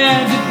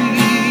sad to be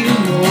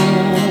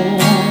alone.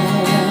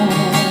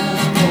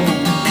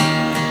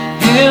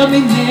 Help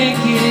me make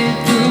it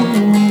through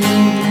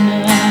the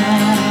night.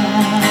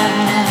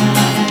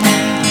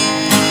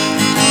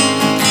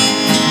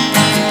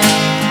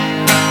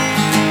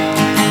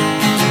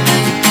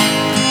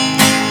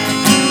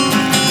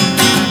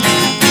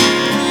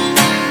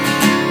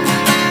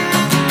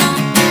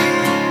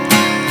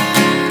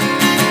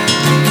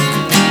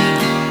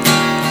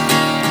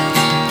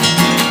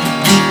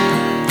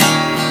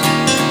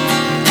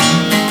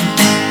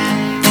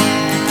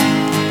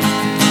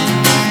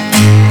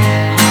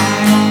 I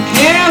don't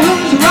care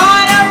who's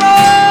right or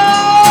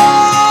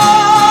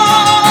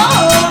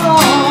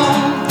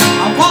wrong.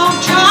 I won't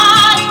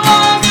try to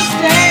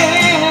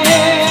understand.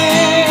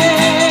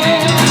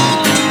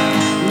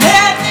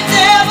 Let the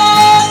devil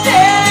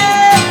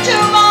take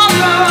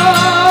tomorrow,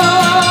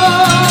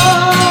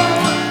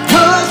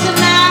 'cause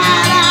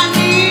tonight I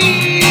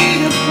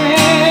need a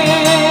friend.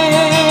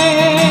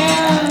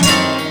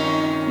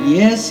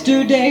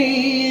 Yesterday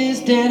is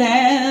dead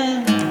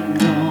and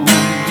gone,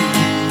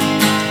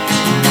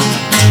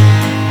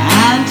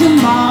 and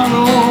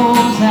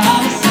tomorrow's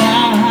out of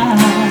sight.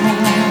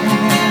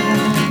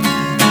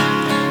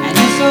 And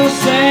it's so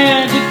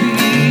sad to be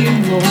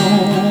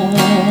alone.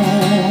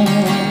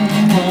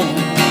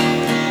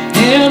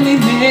 Help me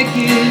make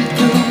it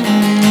through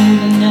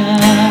the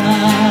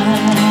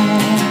night.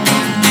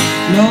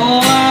 No,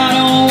 I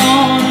don't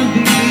wanna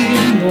be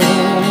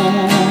alone.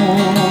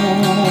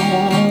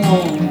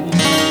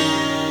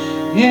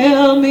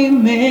 Help me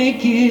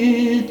make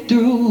it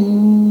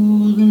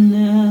through the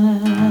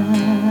night.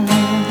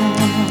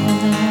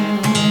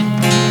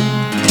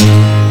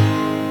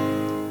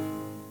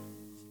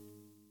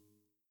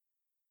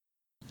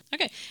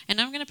 Okay, and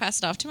I'm going to pass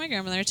it off to my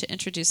grandmother to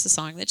introduce the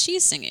song that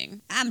she's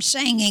singing. I'm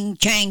singing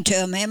Chained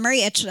to a Memory.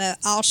 It's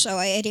also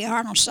a Eddie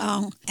Arnold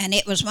song, and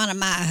it was one of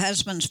my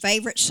husband's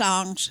favorite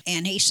songs,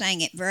 and he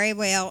sang it very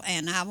well,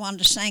 and I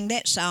wanted to sing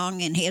that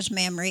song in his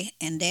memory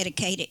and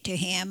dedicate it to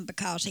him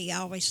because he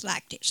always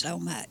liked it so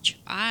much.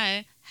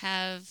 I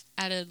have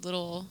added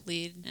little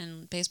lead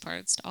and bass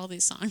parts to all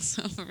these songs,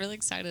 so I'm really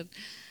excited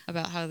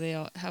about how they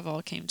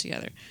all came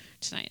together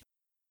tonight.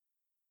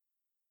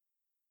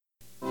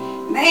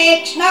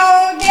 Makes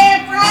no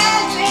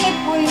difference if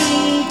we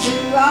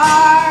two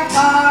are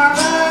far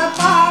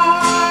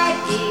apart,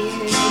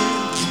 dear.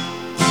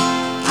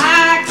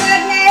 I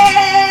could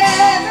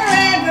never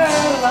ever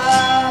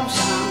love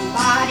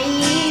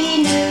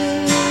somebody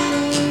new.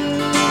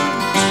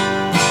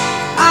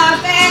 'Cause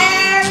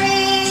there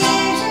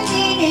isn't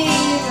any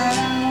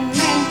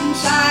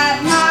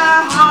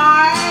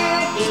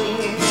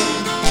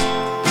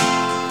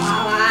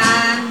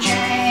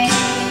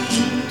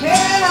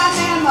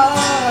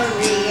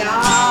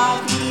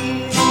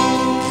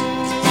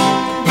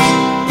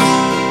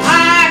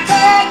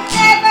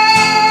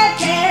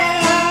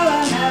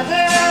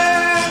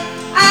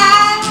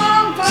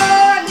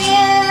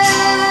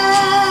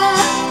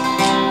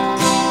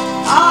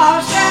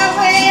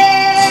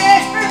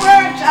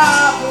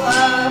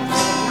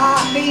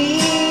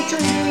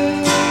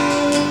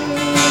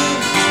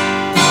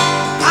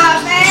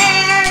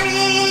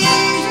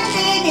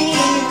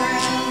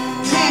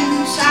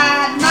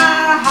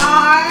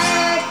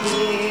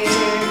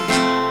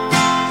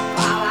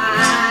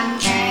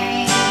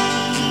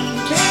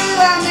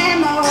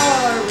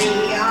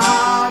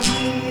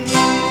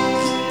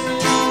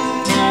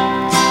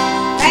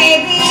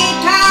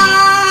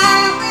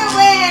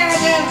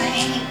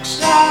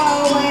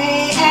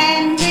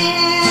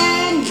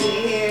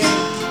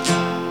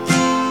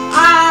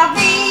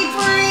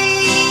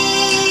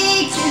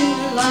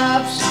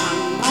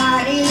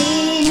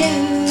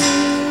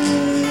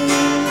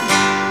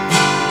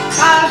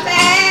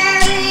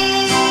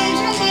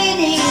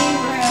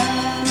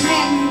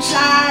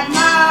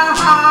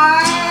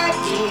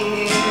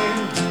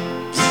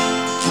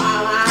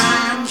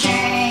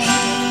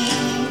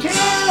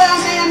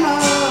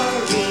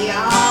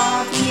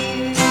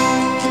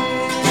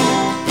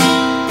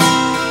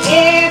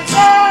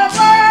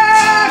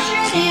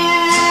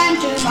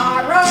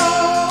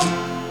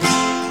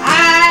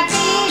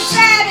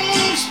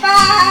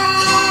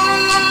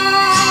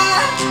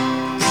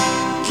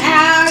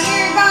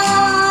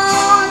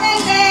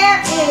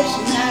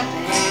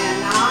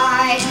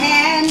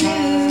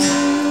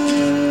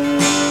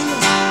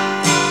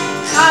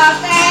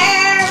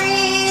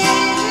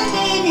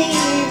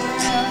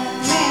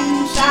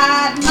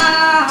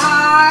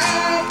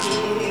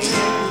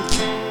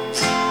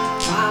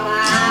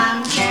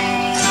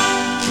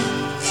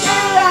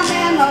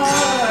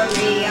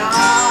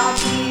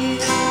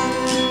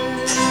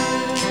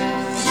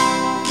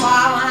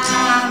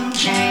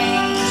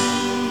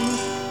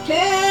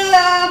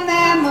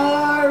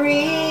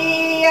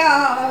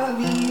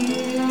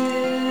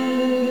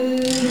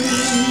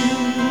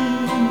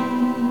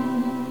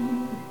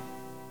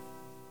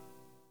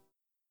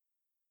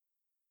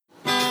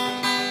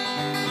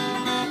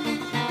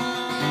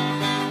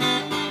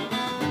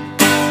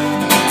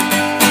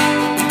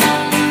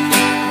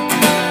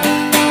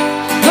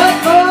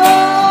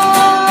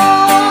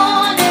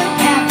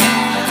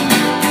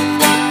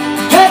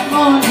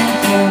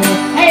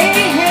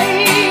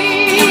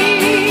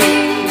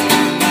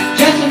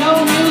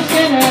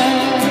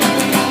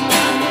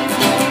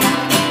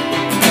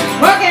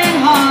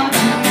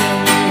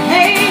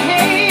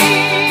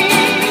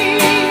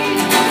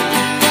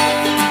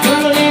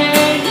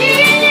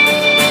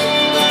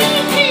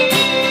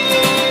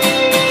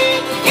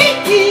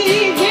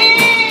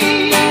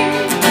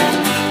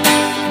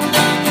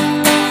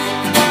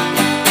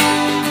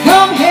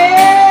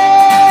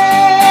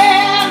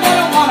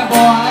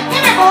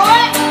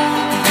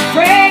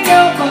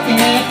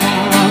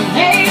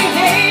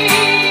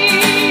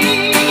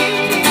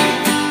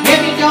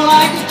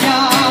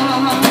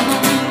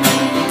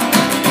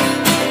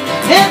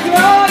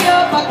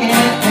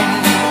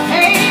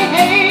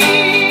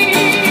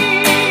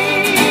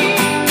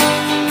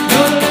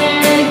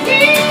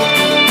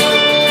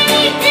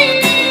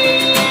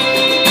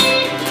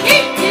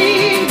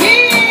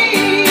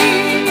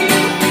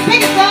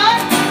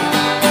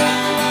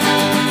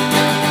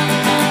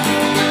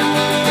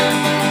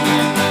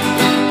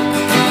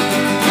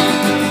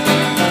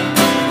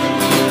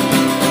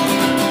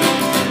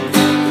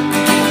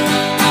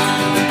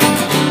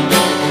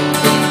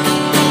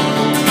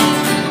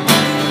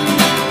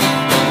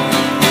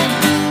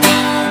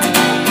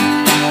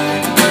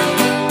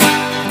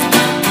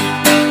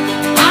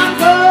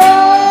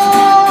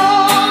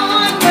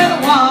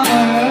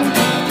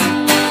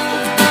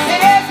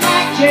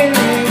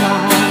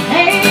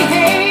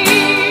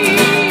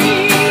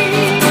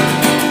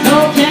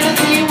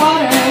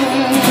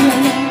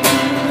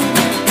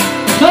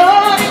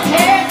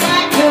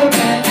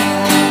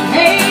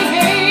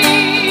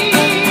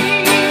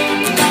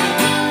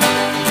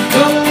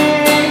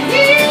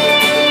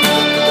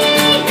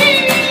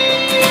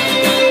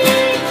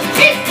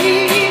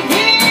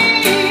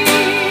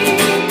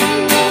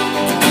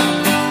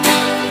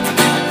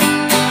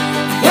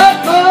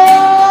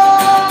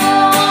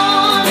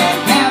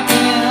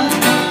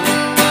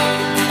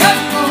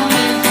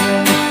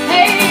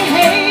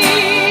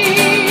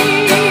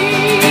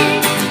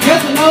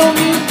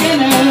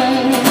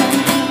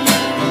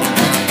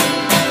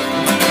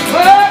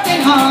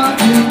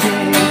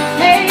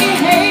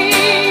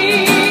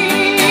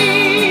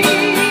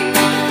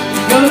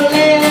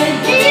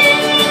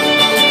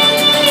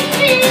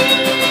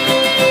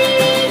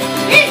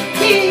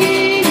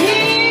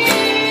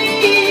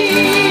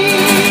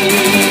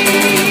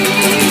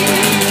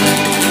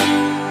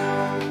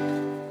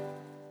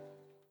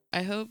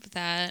hope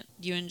that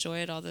you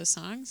enjoyed all those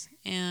songs.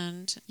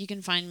 And you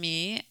can find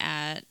me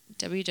at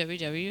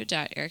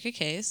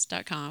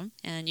www.ericacase.com.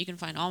 And you can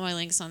find all my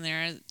links on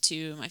there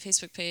to my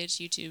Facebook page,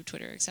 YouTube,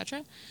 Twitter,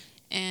 etc.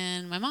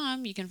 And my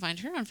mom, you can find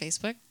her on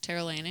Facebook,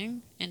 Tara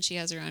Lanning, and she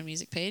has her own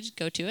music page.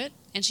 Go to it.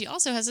 And she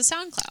also has a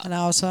SoundCloud. And I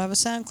also have a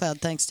SoundCloud,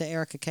 thanks to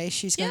Erica Case.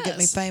 She's going to get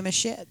me Yes. famous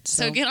shit.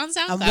 So get on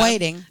SoundCloud. I'm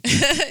waiting.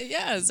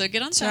 Yeah, so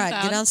get on That's SoundCloud.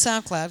 right. Get on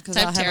SoundCloud because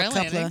Type I'll have Tara a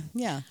couple Lanning. of...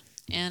 Yeah.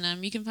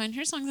 And you can find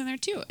her songs on there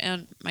too.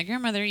 And my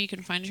grandmother, you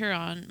can find her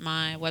on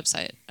my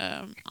website.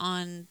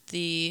 On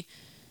the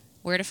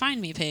Where to Find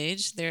Me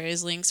page, there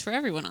is links for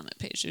everyone on that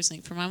page. There's a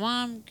link for my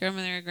mom,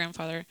 grandmother,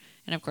 grandfather,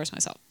 and of course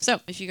myself. So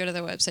if you go to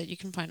their website, you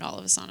can find all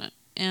of us on it.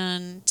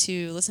 And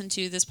to listen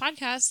to this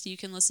podcast, you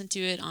can listen to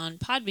it on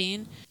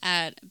Podbean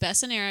at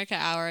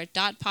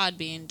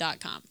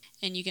bessandericahour.podbean.com.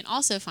 And you can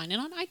also find it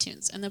on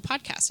iTunes and the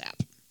podcast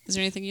app. Is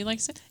there anything you'd like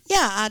to say?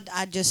 Yeah,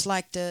 I'd just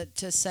like to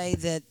say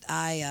that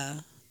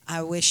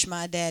I wish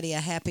my daddy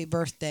a happy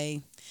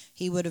birthday.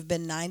 He would have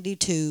been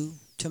 92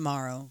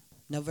 tomorrow,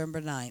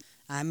 November 9th.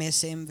 I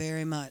miss him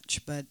very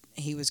much, but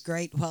he was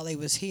great while he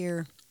was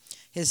here.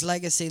 His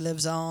legacy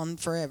lives on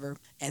forever.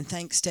 And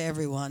thanks to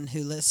everyone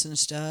who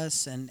listens to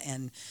us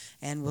and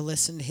will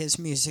listen to his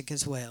music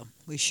as well.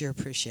 We sure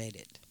appreciate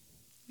it.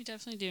 We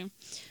definitely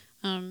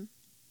do.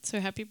 So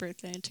happy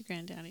birthday to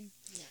Granddaddy.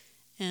 Yeah.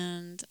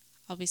 And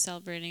I'll be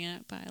celebrating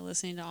it by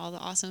listening to all the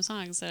awesome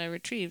songs that I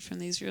retrieved from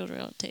these reel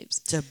tapes.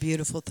 It's a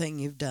beautiful thing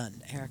you've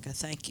done, Erica.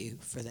 Thank you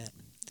for that.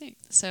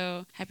 Thanks.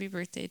 So happy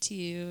birthday to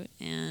you.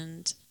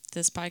 And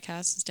this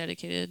podcast is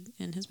dedicated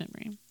in his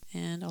memory.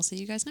 And I'll see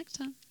you guys next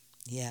time.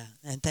 Yeah,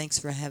 and thanks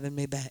for having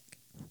me back.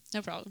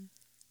 No problem.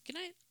 Good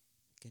night.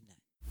 Good night.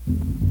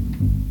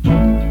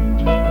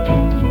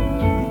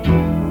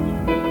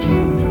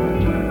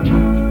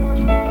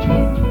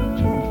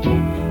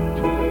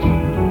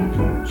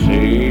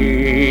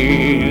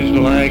 She's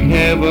like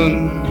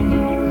heaven,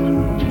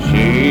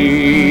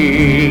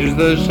 she's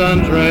the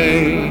sun's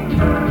ray,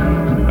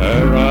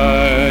 her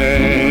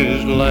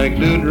eyes like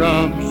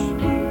dewdrops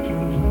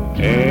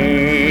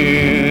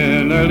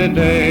in early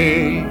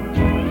day.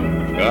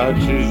 God,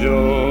 she's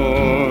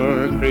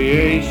your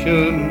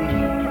creation,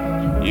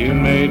 you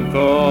made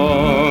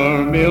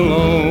for me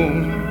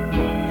alone.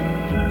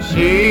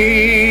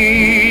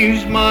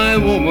 She's my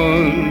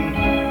woman,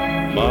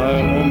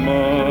 my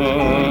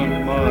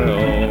woman, my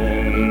own.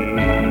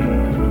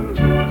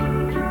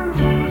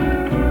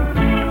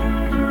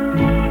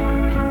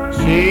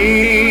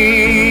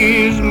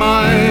 She's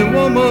my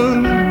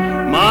woman,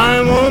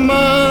 my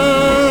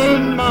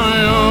woman,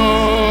 my own.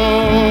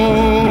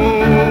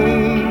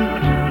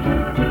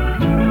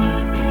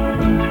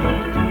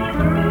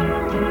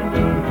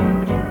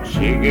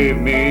 She gave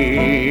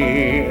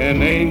me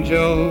an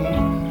angel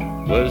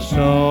with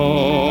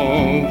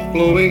soft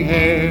flowing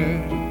hair.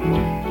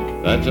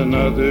 That's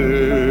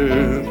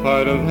another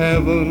part of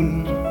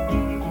heaven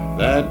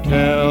that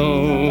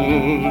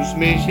tells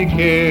me she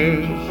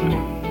cares.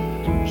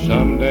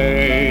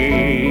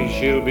 Someday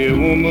she'll be a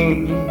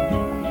woman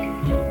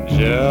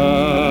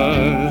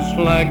just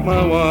like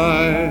my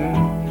wife.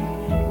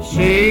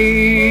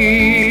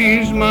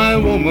 She's my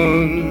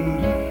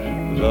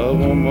woman, the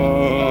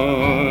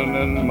woman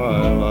in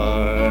my life.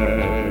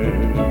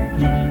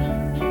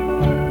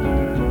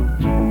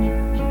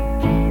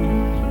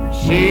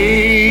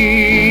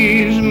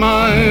 She's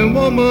my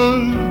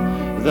woman,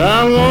 the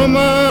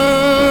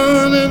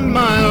woman in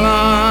my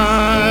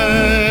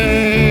life.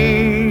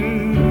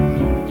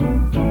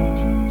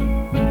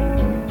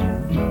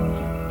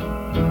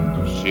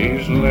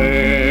 She's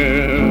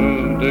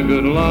lived a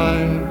good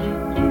life.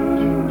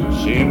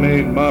 She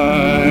made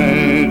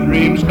my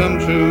dreams come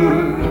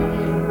true.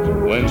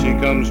 When she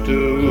comes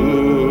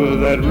to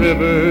that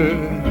river,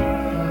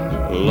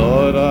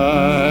 Lord,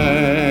 I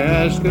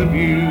ask of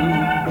you,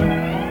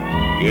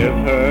 give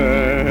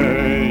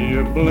her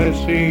your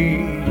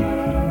blessing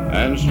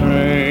and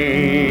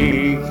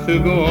strength to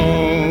go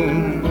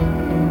on.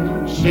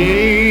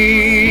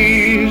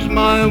 She's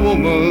my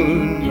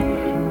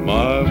woman,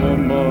 my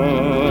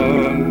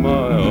woman,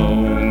 my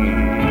own.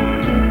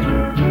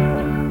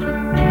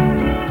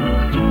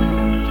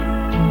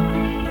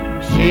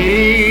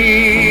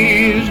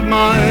 She's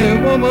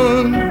my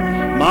woman,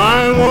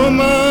 my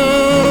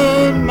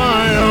woman,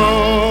 my own.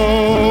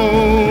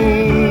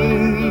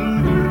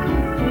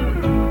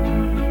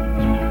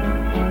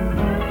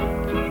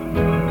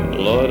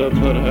 Lord, I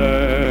put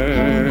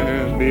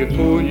her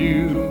before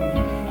you,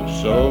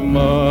 so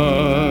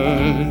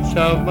much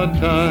of my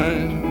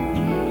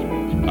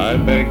time. I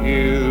beg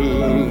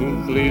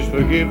you, please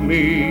forgive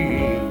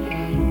me,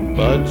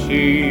 but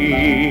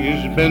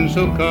she's been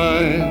so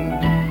kind.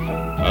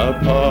 A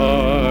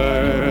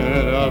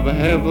part of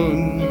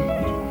heaven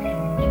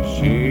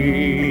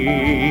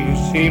she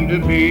seemed to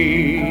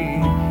be.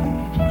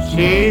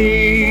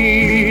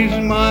 She's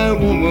my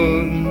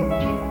woman,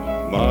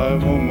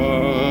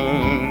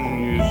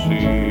 you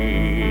see.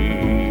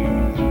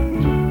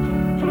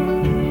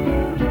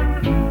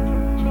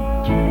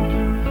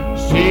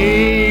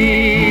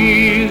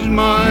 She's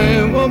my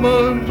woman.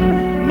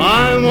 woman,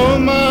 my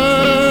woman.